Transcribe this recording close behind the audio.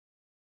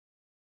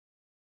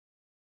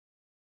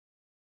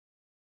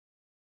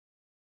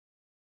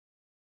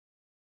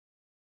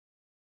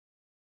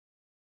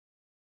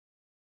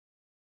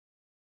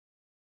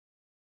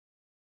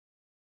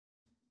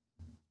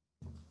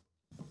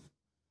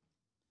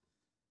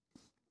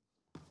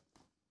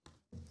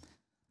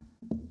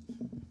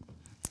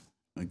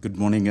Good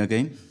morning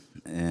again.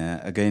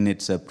 Again,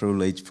 it's a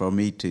privilege for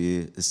me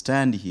to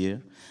stand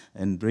here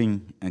and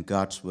bring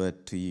God's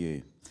word to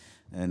you.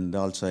 And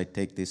also, I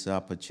take this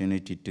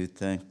opportunity to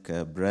thank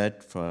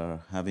Brett for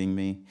having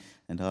me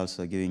and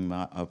also giving me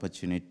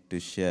opportunity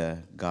to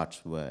share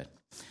God's word.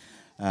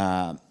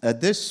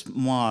 This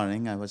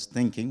morning, I was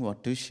thinking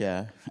what to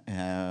share.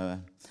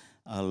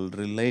 I'll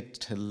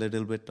relate a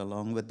little bit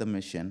along with the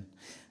mission.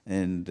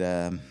 And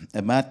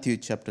Matthew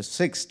chapter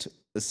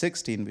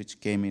 16,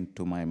 which came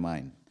into my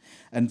mind.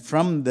 And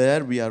from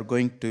there, we are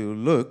going to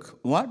look,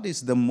 what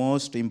is the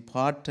most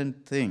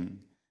important thing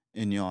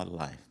in your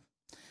life?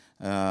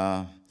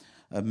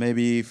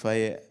 Maybe if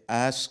I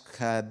ask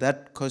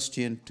that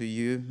question to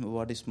you,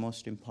 what is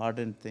most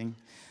important thing?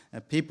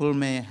 People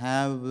may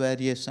have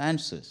various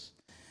answers.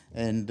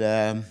 And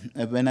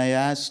when I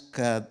ask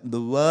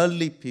the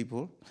worldly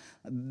people,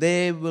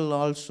 they will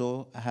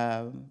also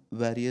have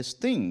various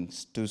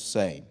things to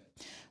say.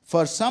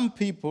 For some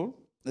people,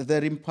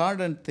 the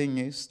important thing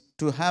is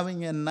to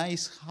having a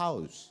nice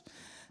house.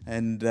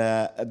 And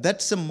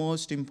that's the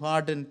most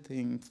important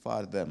thing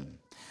for them.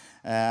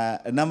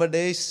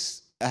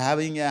 Nowadays,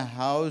 having a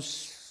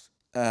house,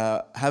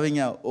 having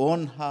our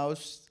own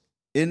house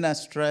in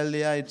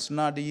Australia, it's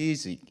not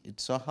easy.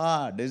 It's so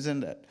hard,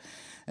 isn't it?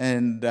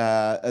 And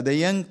the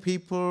young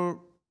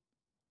people,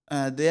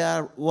 they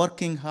are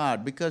working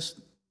hard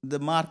because the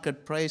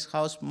market price,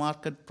 house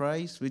market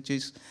price, which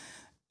is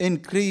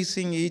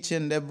increasing each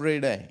and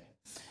every day.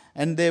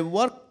 And they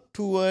work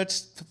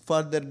towards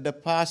for their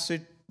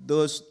deposit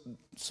those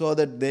so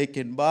that they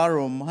can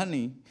borrow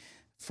money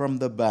from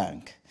the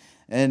bank.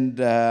 And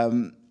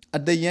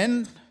at the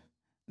end,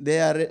 they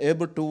are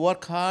able to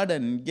work hard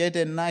and get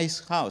a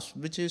nice house,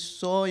 which is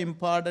so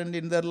important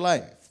in their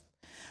life.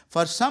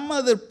 For some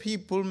other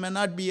people, may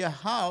not be a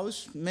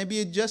house,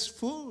 maybe just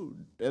food,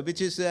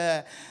 which is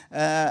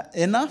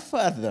enough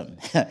for them.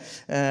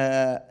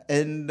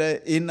 And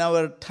in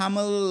our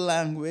Tamil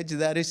language,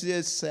 there is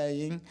a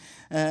saying,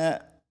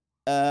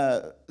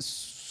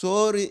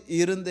 Sori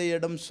irunda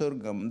idam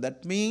surgam.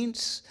 That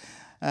means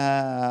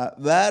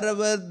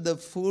wherever the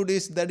food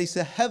is, that is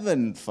a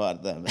heaven for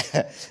them.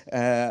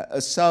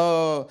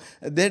 So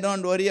they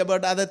don't worry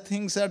about other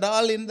things at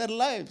all in their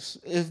lives.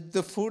 If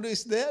the food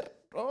is there,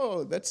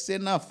 that's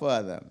enough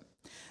for them.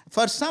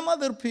 For some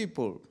other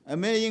people,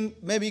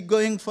 maybe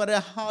going for a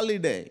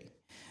holiday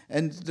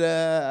and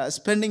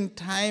spending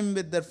time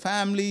with their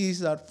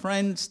families or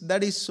friends,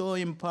 that is so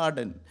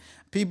important.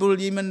 People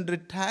even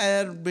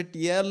retire a bit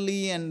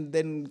early and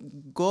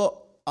then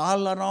go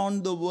all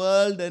around the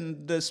world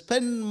and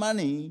spend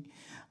money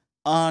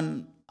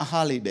on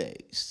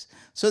holidays.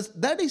 So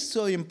that is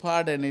so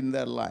important in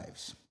their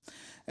lives.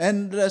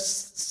 And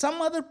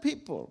some other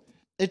people,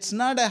 it's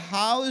not a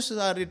house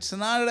or it's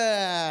not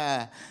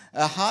a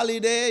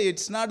holiday,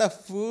 it's not a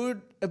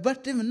food,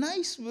 but a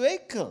nice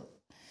vehicle.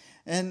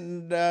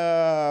 And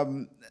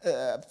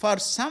for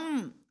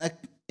some,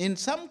 in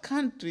some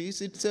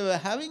countries, it's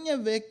having a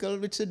vehicle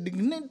which is a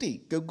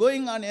dignity,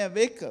 going on a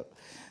vehicle.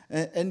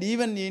 And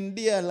even in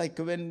India, like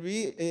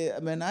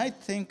when I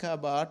think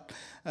about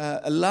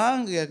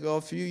long ago,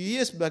 a few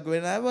years back,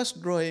 when I was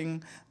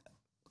growing,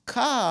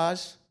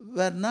 cars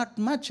were not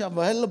much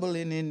available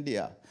in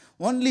India.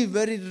 Only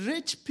very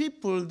rich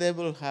people, they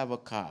will have a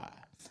car.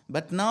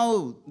 But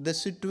now the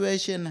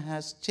situation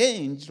has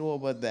changed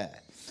over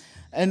there.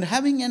 And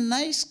having a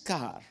nice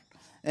car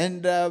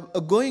and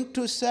going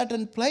to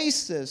certain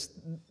places,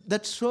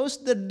 that shows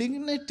the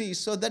dignity.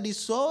 So that is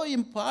so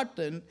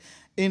important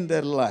in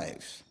their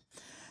lives.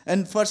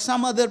 And for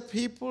some other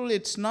people,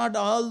 it's not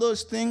all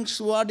those things.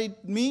 What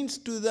it means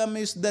to them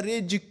is their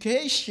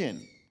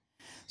education.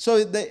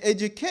 So the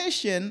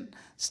education,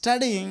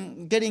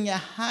 studying, getting a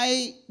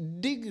high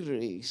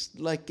degrees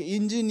like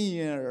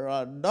engineer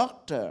or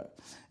doctor.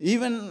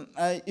 Even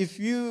if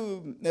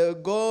you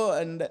go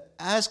and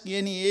ask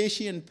any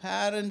Asian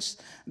parents,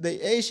 the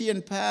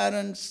Asian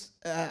parents,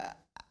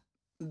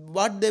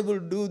 what they will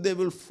do, they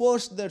will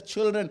force their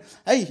children,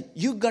 hey,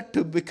 you got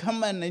to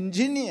become an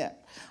engineer,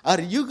 or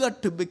you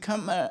got to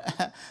become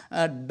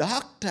a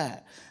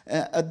doctor.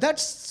 That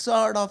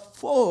sort of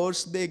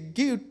force they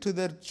give to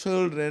their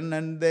children,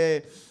 and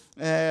that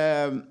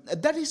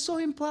is so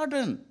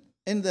important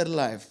in their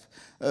life.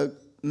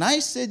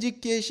 Nice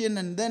education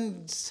and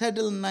then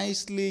settle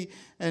nicely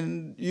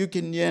and you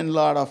can earn a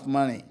lot of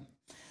money.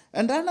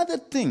 And another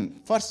thing,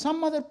 for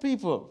some other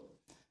people,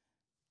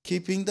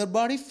 keeping their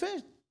body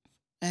fit.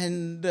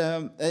 And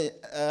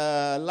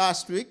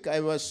last week I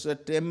was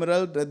at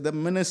Emerald, the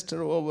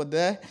minister over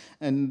there,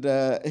 and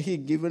he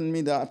given me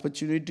the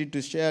opportunity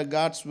to share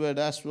God's word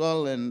as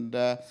well. And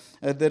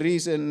the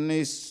reason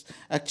is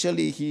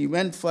actually he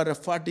went for a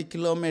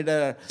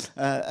 40-kilometer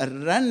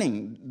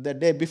running the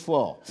day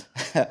before.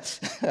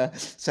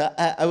 So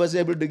I was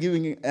able to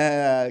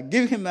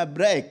give him a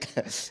break.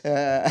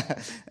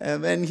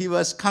 When he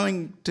was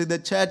coming to the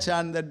church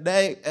on the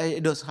day,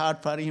 it was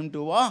hard for him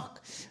to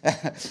walk.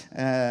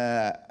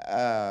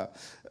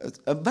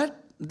 But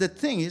the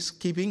thing is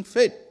keeping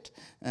fit,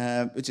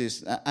 which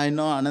is, I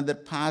know another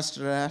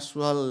pastor as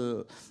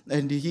well,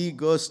 and he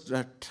goes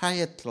to a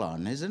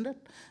triathlon, isn't it?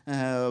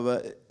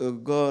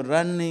 Go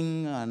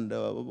running and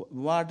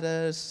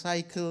water,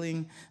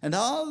 cycling, and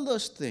all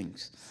those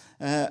things.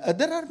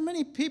 There are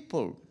many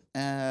people.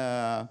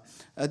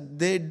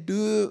 They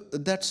do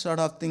that sort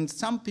of thing.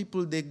 Some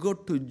people, they go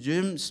to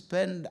gym,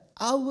 spend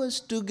hours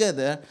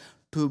together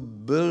to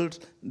build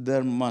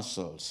their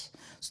muscles.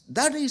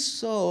 That is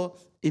so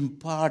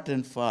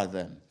important for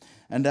them.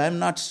 And I'm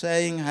not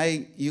saying,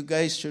 hey, you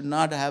guys should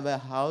not have a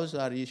house,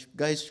 or you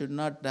guys should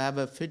not have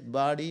a fit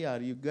body, or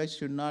you guys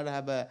should not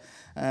have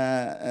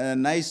a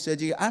nice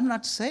education. I'm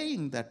not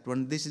saying that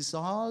one. This is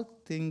all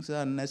things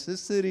are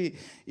necessary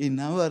in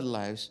our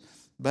lives.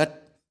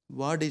 But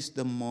what is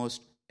the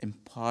most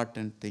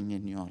important thing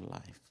in your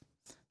life?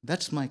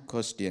 That's my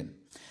question.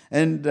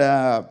 And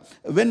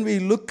when we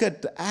look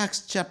at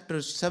Acts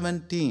chapter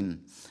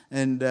 17,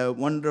 and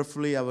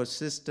wonderfully our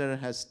sister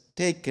has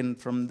taken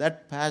from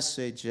that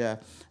passage a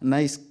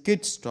nice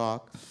kids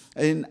talk.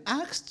 In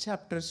Acts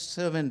chapter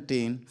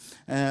 17,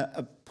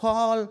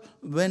 Paul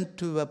went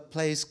to a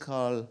place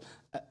called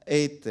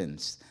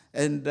Athens.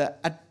 And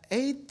at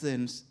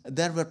Athens,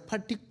 there were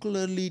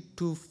particularly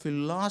two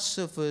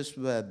philosophers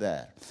were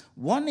there.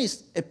 One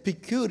is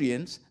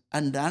Epicureans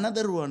and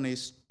another one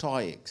is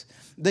Stoics.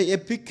 The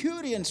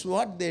Epicureans,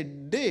 what they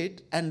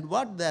did and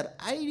what their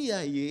idea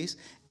is,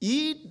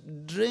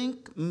 eat,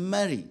 drink,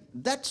 marry.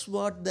 That's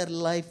what their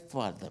life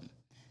for them.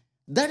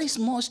 That is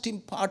most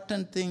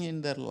important thing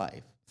in their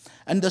life.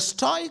 And the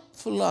Stoic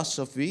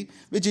philosophy,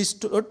 which is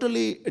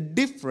totally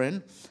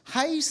different,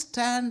 high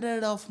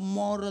standard of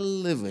moral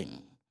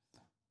living.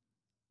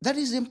 That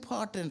is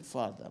important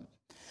for them.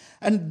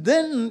 And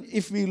then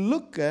if we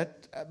look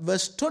at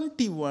verse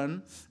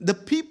 21, the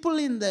people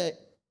in the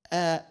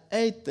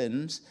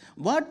Athens,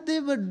 what they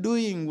were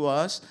doing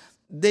was,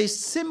 they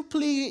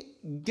simply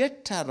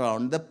get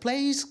around the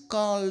place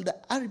called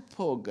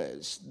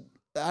Areopagus,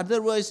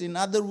 otherwise, in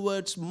other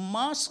words,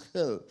 Mosque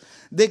Hill.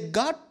 They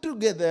got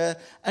together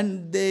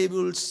and they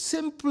will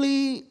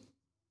simply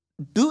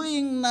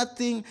doing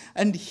nothing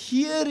and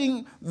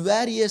hearing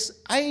various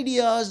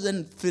ideas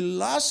and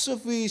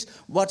philosophies,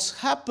 what's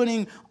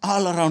happening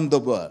all around the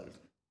world.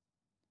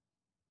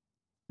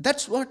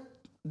 That's what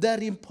their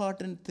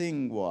important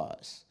thing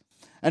was.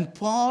 And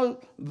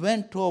Paul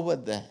went over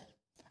there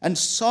and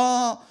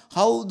saw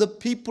how the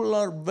people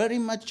are very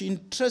much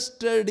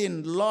interested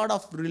in a lot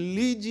of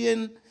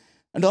religion,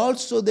 and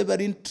also they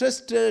were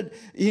interested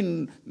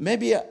in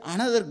maybe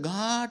another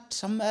god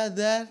somewhere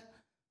there.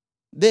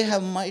 They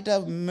might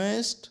have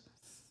missed.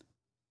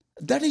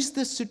 That is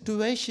the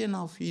situation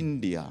of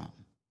India.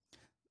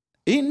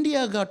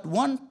 India got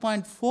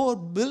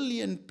 1.4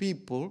 billion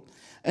people,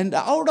 and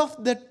out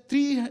of that,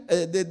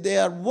 they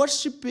are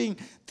worshipping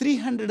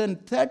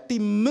 330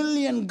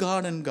 million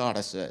god and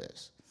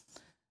goddesses.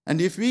 And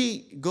if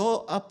we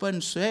go up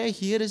and say,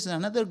 here is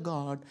another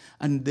God,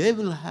 and they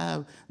will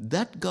have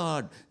that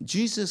God,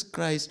 Jesus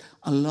Christ,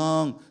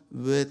 along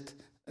with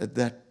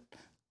that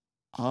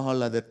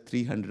all other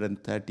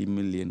 330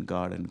 million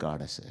God and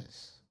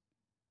goddesses.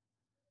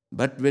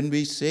 But when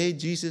we say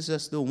Jesus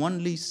as the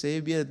only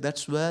Savior,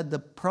 that's where the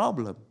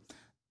problem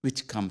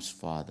which comes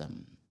for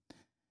them.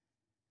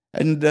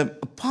 And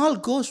Paul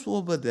goes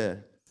over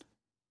there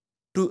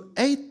to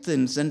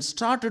Athens and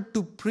started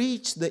to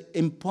preach the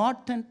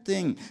important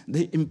thing.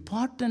 The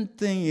important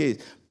thing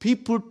is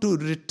people to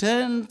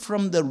return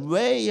from their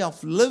way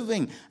of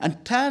living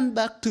and turn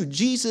back to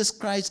Jesus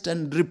Christ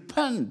and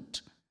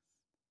repent.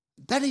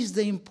 That is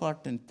the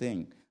important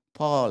thing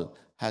Paul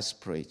has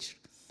preached.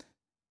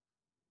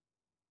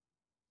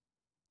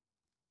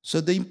 So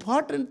the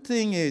important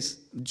thing is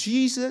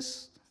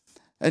Jesus,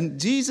 and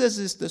Jesus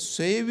is the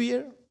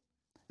Savior,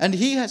 and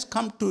He has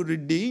come to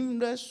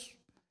redeem us.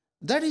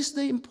 That is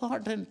the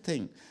important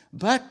thing.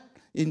 But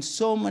in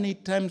so many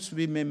times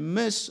we may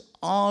miss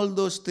all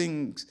those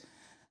things.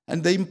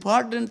 And the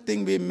important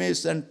thing we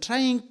miss, and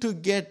trying to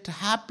get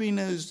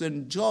happiness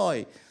and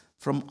joy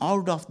from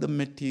out of the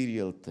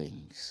material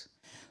things.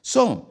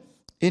 So,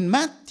 in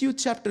Matthew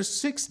chapter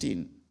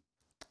 16,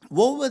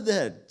 over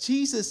there,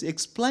 Jesus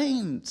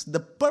explains the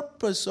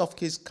purpose of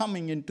His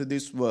coming into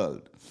this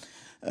world.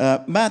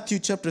 Matthew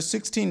chapter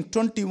 16,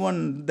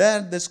 21,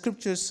 there the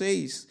scripture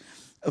says,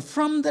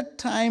 from that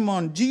time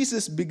on,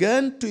 Jesus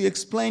began to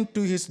explain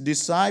to His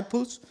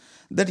disciples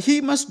that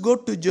He must go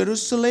to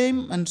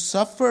Jerusalem and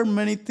suffer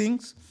many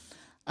things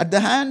at the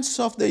hands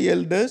of the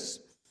elders,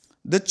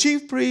 the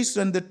chief priests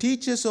and the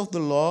teachers of the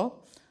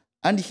law,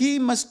 and He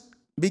must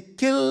be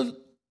killed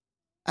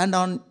and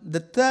on the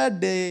third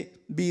day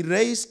be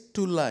raised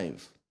to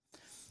life.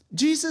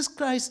 Jesus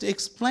Christ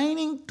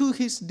explaining to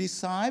His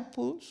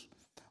disciples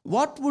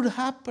what would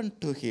happen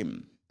to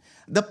Him.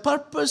 The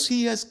purpose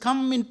He has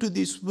come into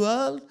this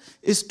world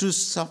is to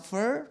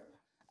suffer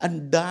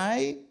and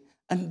die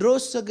and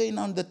rose again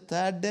on the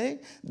third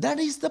day. That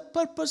is the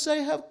purpose I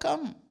have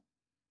come.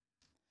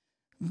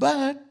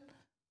 But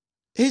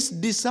His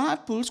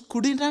disciples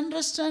couldn't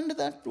understand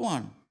that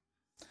one.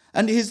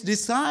 And his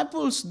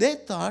disciples, they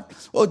thought,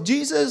 oh,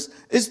 Jesus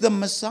is the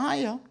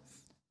Messiah.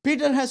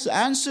 Peter has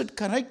answered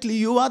correctly,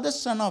 you are the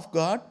Son of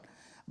God.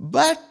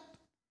 But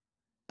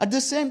at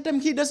the same time,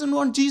 he doesn't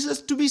want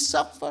Jesus to be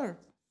suffer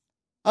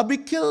or be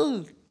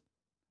killed.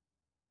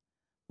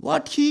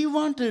 What he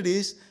wanted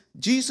is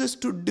Jesus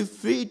to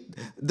defeat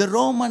the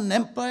Roman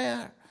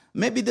Empire,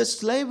 maybe the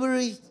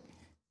slavery,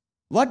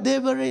 what they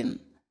were in.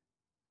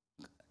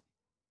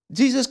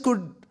 Jesus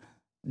could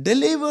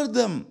deliver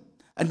them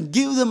and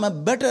give them a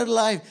better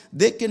life.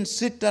 They can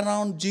sit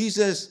around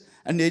Jesus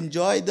and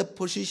enjoy the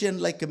position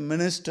like a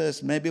minister.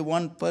 Maybe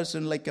one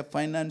person like a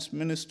finance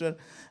minister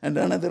and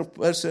another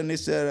person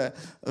is a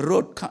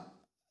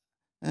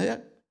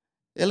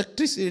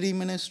electricity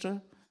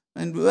minister.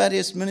 And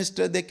various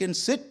ministers, they can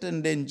sit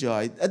and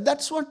enjoy.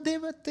 That's what they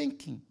were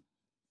thinking.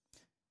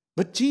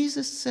 But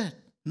Jesus said,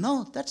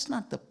 no, that's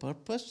not the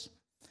purpose.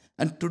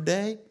 And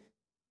today,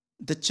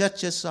 the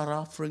churches are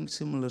offering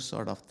similar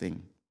sort of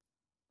thing.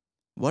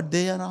 What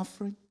they are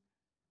offering?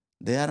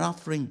 They are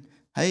offering,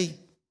 hey,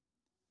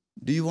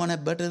 do you want a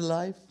better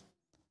life?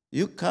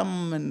 You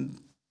come and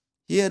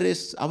here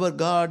is our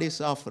God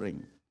is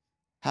offering.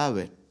 Have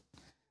it.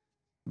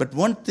 But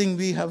one thing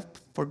we have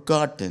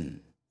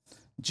forgotten,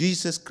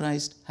 Jesus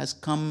Christ has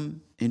come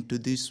into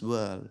this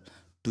world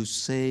to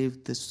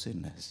save the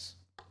sinners.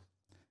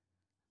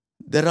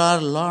 There are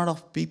a lot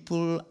of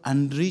people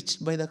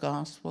unreached by the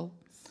gospel,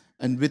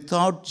 and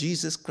without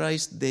Jesus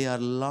Christ, they are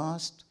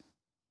lost.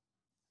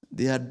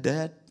 They are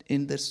dead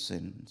in their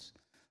sins.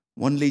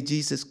 Only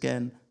Jesus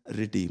can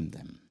redeem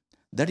them.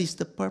 That is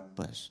the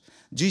purpose.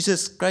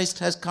 Jesus Christ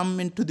has come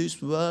into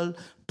this world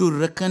to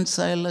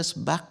reconcile us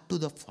back to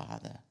the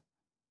Father,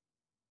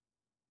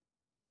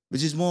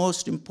 which is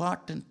most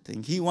important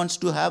thing. He wants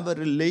to have a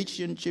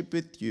relationship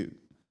with you.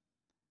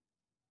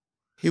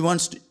 He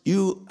wants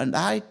you and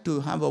I to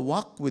have a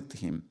walk with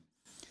him.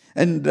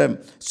 And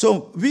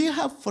so we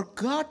have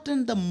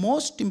forgotten the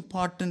most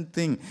important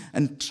thing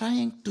and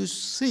trying to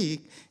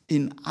seek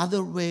in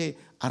other way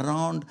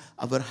around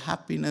our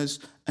happiness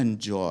and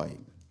joy.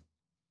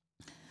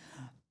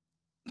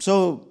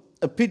 So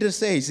Peter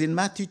says in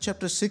Matthew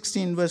chapter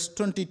 16 verse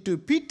 22,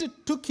 Peter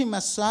took him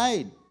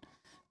aside,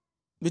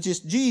 which is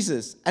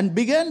Jesus, and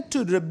began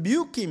to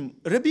rebuke him.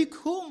 Rebuke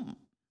whom?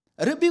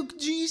 Rebuke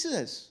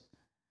Jesus.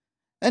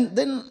 And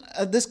then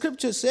the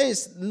scripture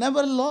says,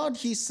 never, Lord,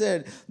 he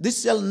said,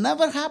 this shall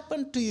never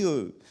happen to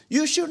you.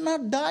 You should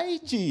not die,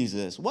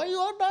 Jesus. Why you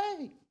are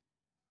dying?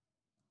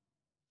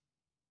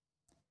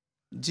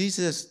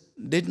 Jesus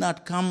did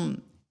not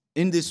come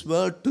in this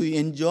world to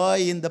enjoy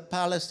in the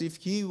palace. If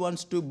he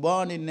wants to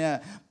born in a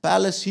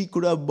palace, he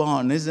could have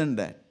born, isn't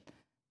that?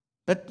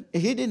 But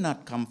he did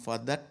not come for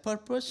that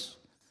purpose.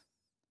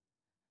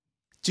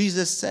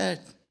 Jesus said,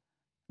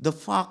 the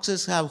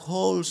foxes have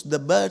holes, the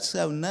birds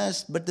have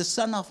nests, but the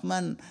Son of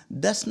Man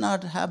does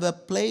not have a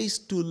place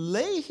to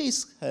lay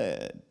his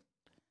head.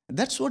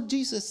 That's what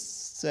Jesus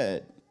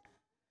said.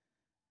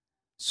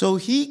 So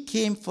he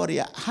came for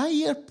a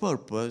higher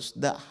purpose.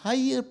 The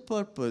higher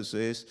purpose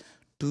is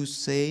to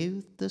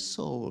save the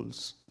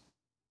souls.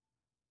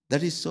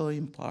 That is so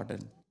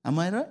important. Am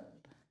I right?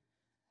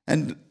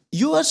 And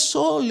your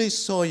soul is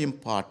so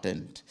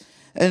important.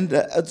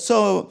 And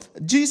so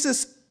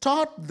Jesus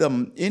taught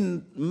them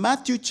in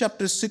Matthew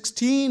chapter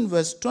 16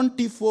 verse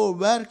 24,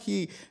 where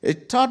he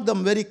taught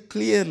them very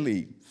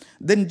clearly.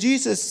 Then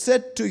Jesus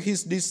said to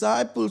his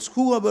disciples,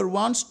 whoever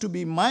wants to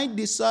be my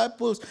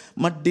disciples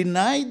must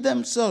deny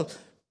themselves,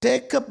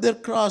 take up their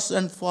cross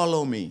and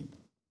follow me.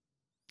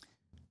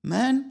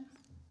 Man,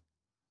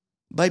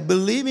 by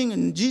believing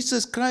in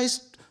Jesus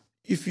Christ,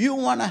 if you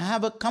want to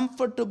have a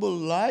comfortable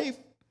life,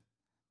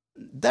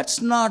 that's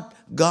not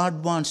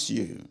God wants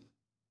you.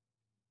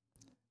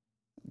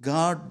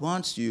 God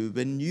wants you,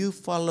 when you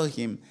follow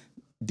him,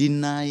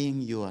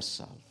 denying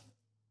yourself.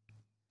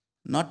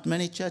 Not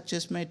many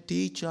churches may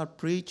teach or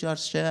preach or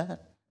share,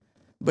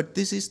 but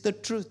this is the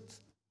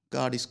truth.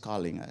 God is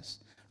calling us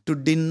to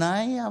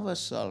deny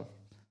ourselves,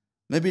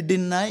 maybe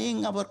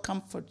denying our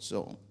comfort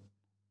zone,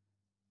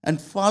 and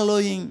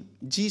following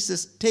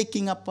Jesus,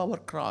 taking up our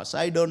cross.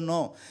 I don't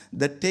know,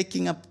 the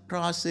taking up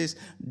cross is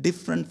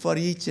different for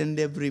each and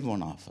every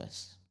one of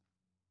us.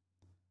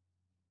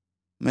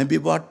 Maybe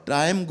what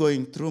I am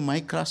going through, my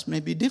cross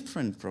may be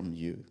different from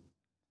you.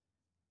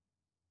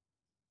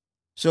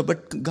 So,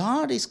 but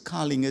God is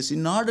calling us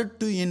in order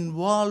to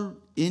involve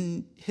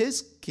in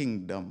his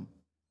kingdom,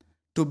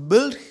 to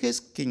build his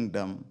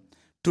kingdom,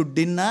 to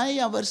deny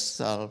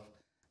ourselves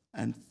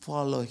and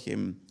follow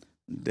him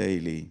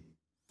daily.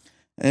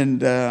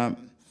 And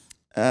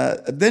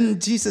then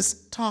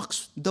Jesus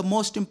talks the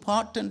most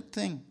important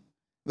thing,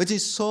 which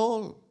is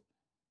soul.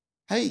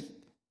 Hey,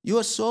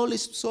 your soul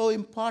is so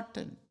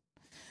important.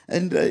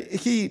 And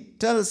he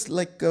tells,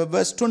 like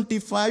verse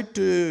 25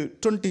 to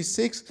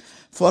 26,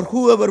 for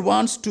whoever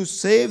wants to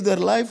save their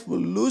life will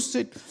lose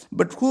it,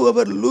 but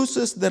whoever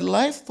loses their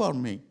life for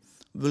me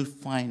will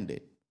find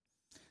it.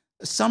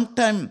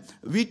 Sometimes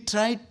we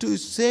try to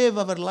save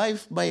our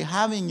life by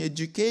having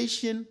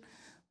education,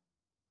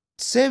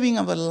 saving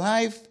our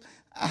life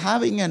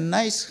having a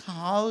nice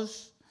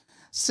house,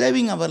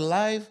 saving our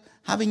life,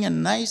 having a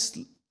nice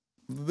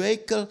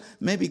vehicle.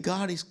 Maybe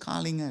God is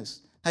calling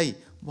us, hey,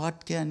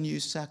 what can you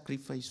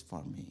sacrifice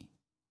for me?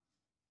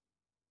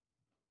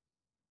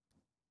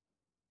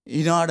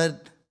 In order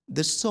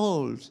the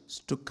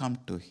souls to come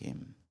to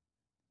Him.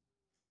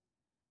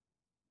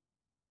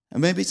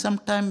 And maybe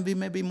sometime we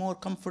may be more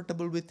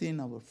comfortable within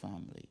our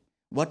family.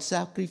 What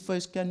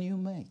sacrifice can you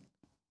make?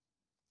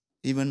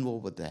 Even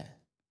over there.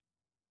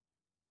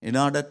 In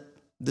order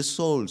the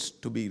souls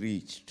to be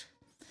reached.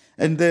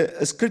 And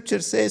the scripture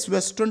says,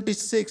 verse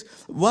 26,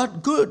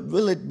 what good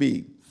will it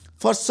be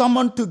for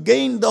someone to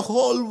gain the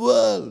whole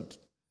world?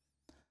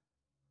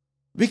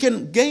 We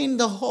can gain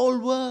the whole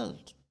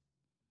world.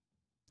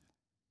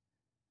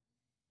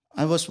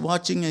 I was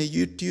watching a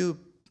YouTube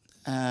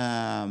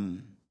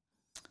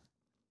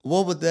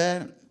over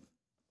there,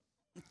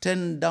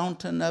 10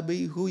 Downton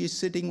Abbey. Who is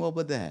sitting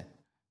over there?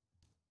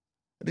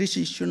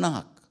 Rishi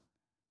Sunak,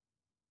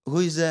 who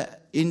is an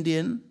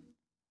Indian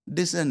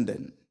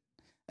descendant.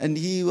 And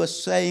he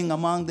was saying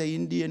among the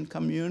Indian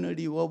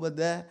community over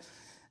there,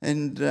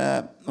 and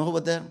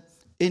over there,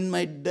 in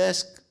my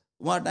desk,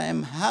 what I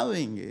am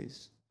having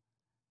is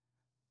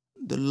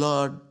the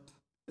Lord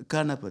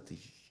Ganapati.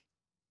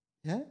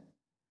 Yeah?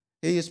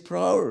 He is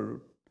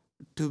proud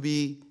to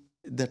be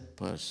that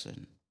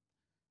person.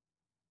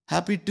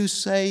 Happy to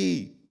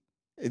say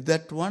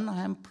that one,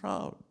 I am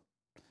proud.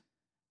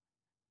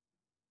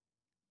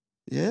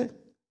 Yeah?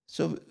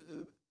 So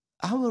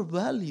our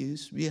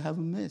values we have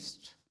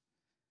missed.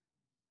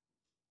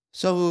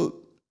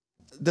 So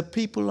the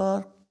people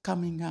are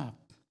coming up,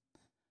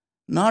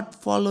 not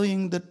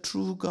following the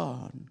true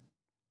God.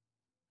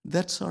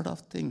 That sort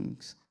of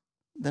things.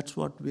 That's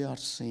what we are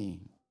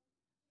seeing.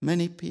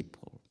 Many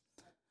people.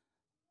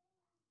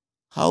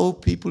 How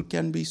people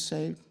can be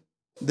saved?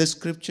 The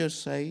scripture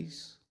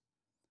says,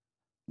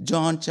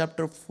 John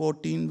chapter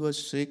 14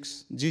 verse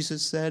 6,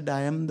 Jesus said,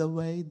 I am the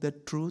way, the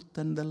truth,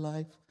 and the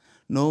life.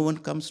 No one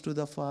comes to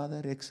the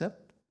Father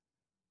except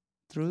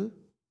through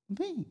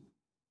me.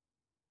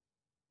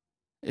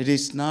 It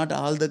is not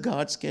all the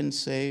gods can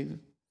save.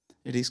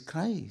 It is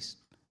Christ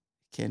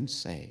can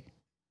save.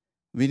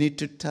 We need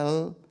to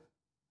tell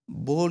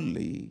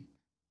boldly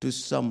to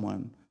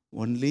someone,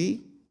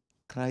 only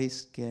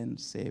Christ can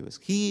save us.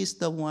 He is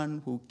the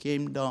one who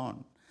came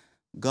down.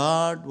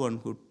 God, one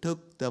who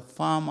took the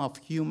form of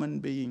human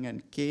being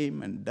and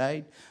came and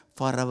died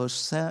for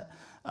ourselves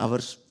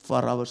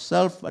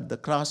at the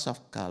cross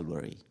of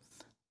Calvary.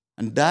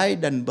 And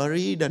died and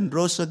buried and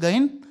rose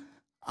again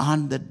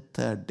on the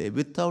third day.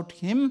 Without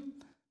Him,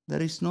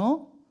 there is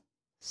no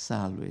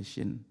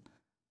salvation.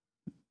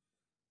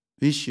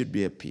 We should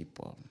be a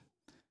people.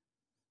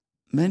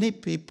 Many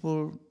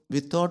people,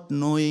 without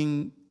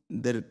knowing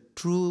the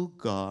true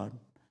God,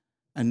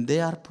 and they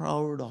are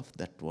proud of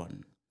that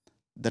one.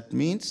 That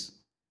means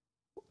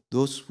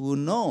those who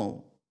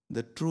know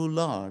the true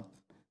Lord,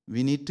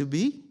 we need to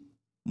be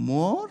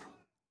more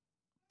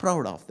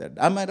proud of that.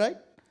 Am I right?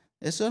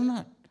 Yes or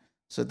not?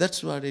 So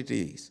that's what it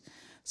is.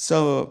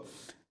 So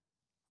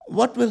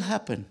what will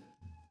happen?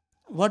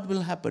 What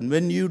will happen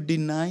when you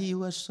deny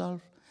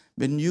yourself,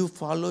 when you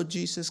follow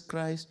Jesus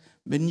Christ,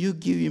 when you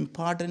give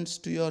importance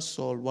to your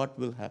soul? What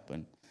will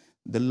happen?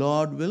 The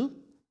Lord will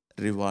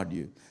reward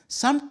you.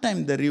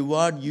 Sometimes the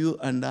reward you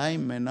and I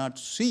may not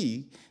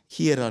see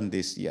here on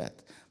this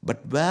earth.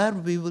 But where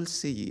we will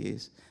see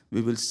is,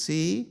 we will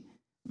see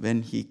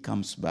when He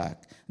comes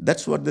back.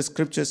 That's what the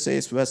scripture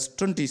says, verse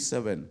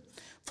 27.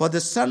 For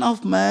the Son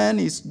of Man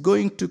is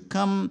going to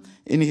come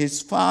in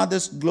His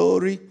Father's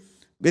glory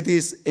with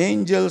His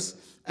angels,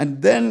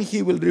 and then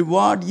He will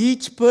reward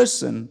each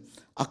person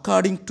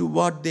according to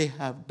what they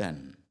have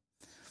done.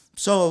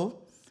 So,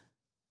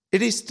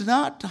 it is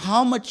not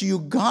how much you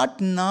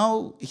got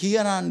now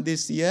here on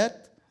this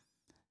earth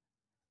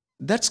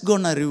that's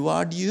going to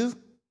reward you,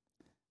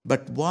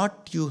 but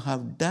what you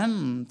have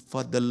done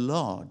for the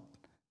Lord,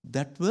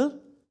 that will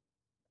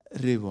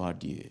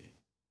reward you.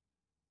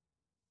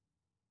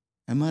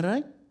 Am I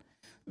right?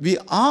 We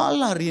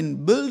all are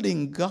in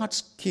building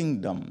God's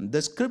kingdom.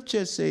 The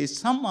scripture says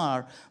some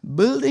are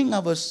building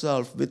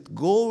ourselves with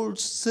gold,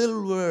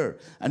 silver,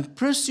 and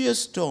precious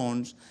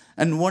stones.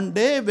 And one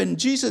day when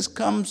Jesus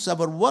comes,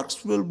 our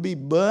works will be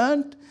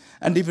burnt.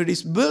 And if it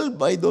is built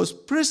by those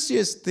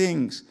precious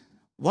things,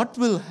 what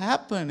will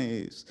happen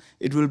is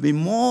it will be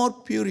more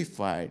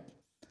purified.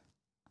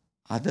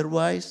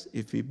 Otherwise,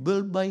 if we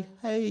build by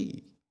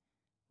hay,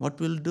 what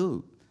will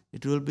do?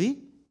 It will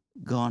be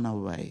gone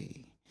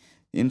away.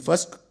 In 1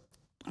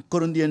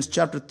 Corinthians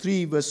chapter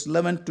 3, verse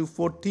 11 to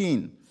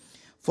 14,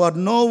 for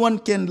no one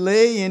can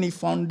lay any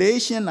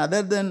foundation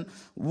other than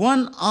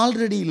one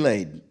already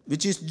laid,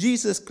 which is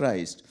Jesus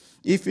Christ.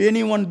 If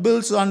anyone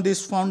builds on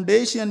this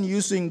foundation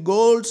using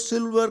gold,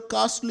 silver,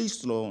 costly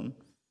stone,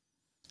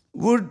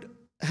 wood,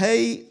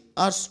 hay,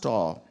 or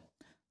straw,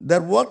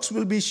 their works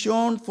will be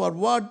shown for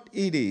what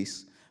it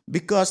is,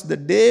 because the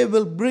day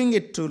will bring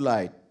it to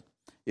light.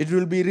 It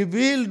will be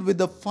revealed with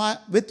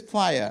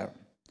fire,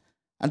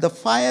 And the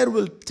fire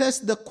will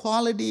test the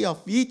quality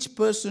of each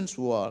person's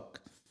work.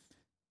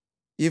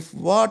 If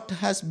what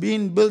has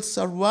been built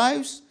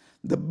survives,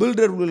 the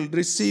builder will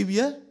receive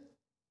a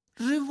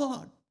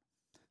reward.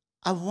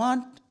 I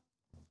want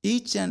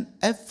each and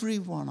every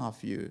one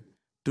of you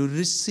to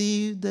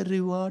receive the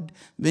reward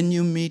when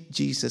you meet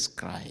Jesus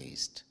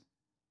Christ.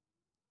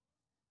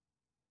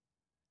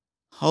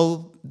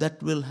 How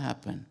that will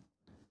happen?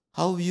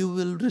 How you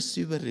will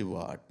receive a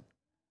reward?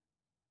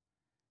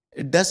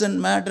 It doesn't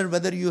matter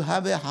whether you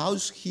have a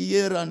house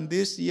here on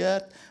this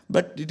earth,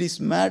 but it is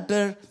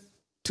matter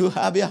to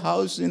have a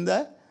house in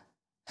the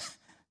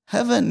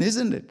heaven,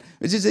 isn't it?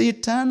 Which is the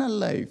eternal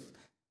life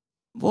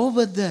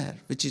over there,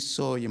 which is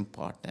so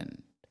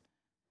important.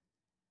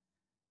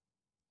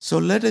 So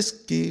let us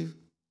give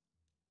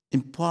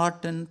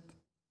important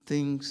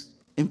things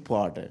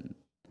important,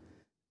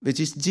 which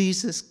is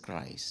Jesus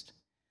Christ.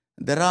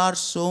 There are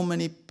so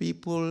many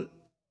people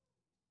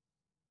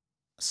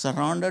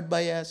surrounded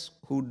by us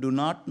who do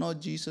not know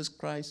Jesus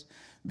Christ.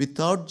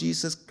 Without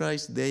Jesus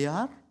Christ, they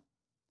are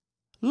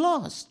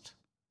lost.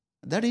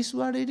 That is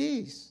what it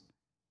is.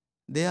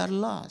 They are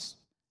lost,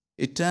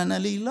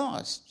 eternally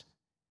lost.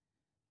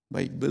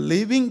 By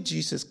believing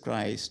Jesus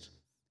Christ,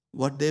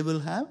 what they will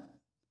have?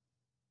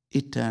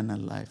 Eternal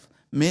life.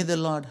 May the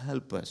Lord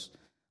help us.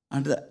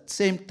 And at the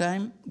same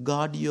time,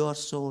 guard your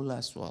soul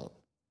as well.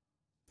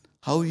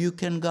 How you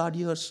can guard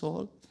your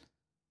soul?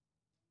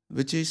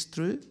 Which is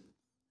through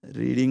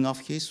reading of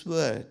His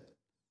Word,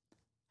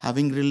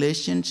 having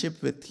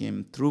relationship with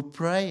Him through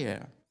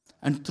prayer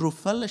and through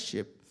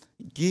fellowship.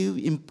 Give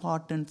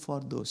importance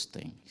for those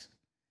things.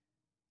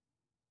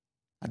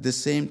 At the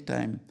same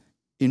time,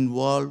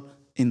 involve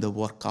in the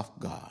work of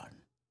God,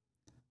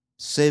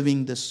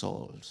 saving the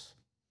souls.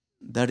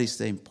 That is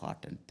the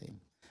important thing.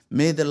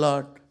 May the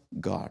Lord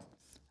God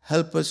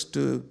help us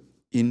to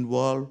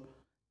involve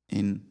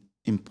in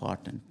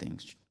important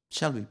things.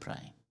 Shall we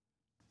pray?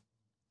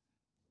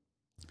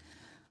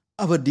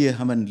 Our dear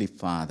Heavenly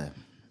Father,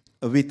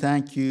 we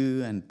thank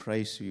you and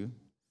praise you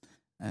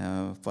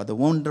for the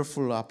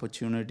wonderful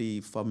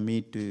opportunity for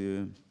me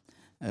to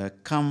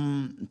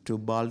come to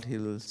Bald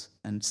Hills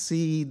and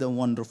see the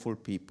wonderful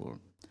people.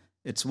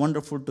 It's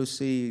wonderful to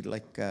see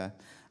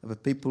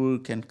people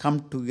can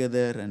come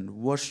together and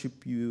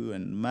worship you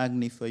and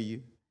magnify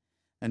you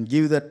and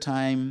give the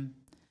time.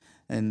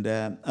 And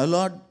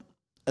Lord,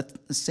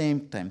 at the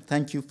same time,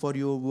 thank you for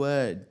your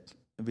word,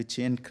 which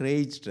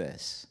encouraged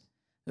us,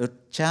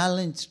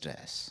 challenged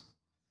us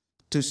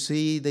to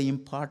see the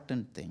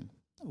important thing.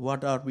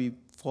 What are we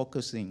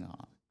focusing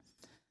on?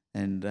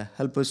 And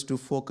help us to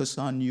focus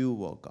on you,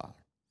 O God.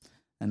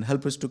 And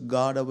help us to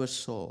guard our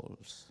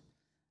souls.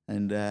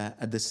 And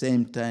at the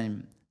same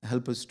time,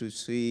 help us to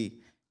see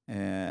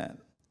the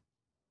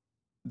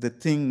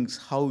things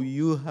how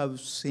you have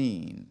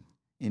seen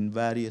in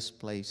various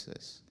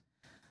places.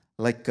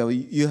 Like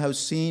you have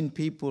seen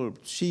people,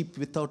 sheep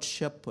without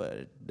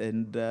shepherd,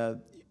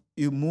 and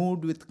you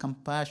moved with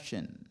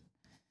compassion.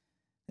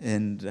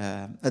 And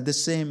at the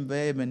same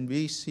way, when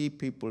we see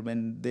people,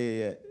 when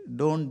they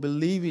don't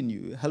believe in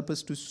you, help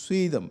us to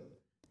see them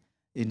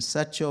in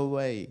such a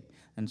way,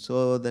 and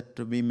so that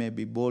we may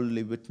be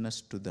boldly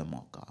witness to them,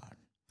 O God.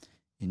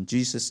 In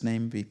Jesus'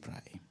 name we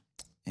pray.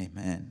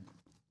 Amen.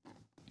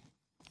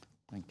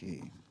 Thank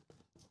you.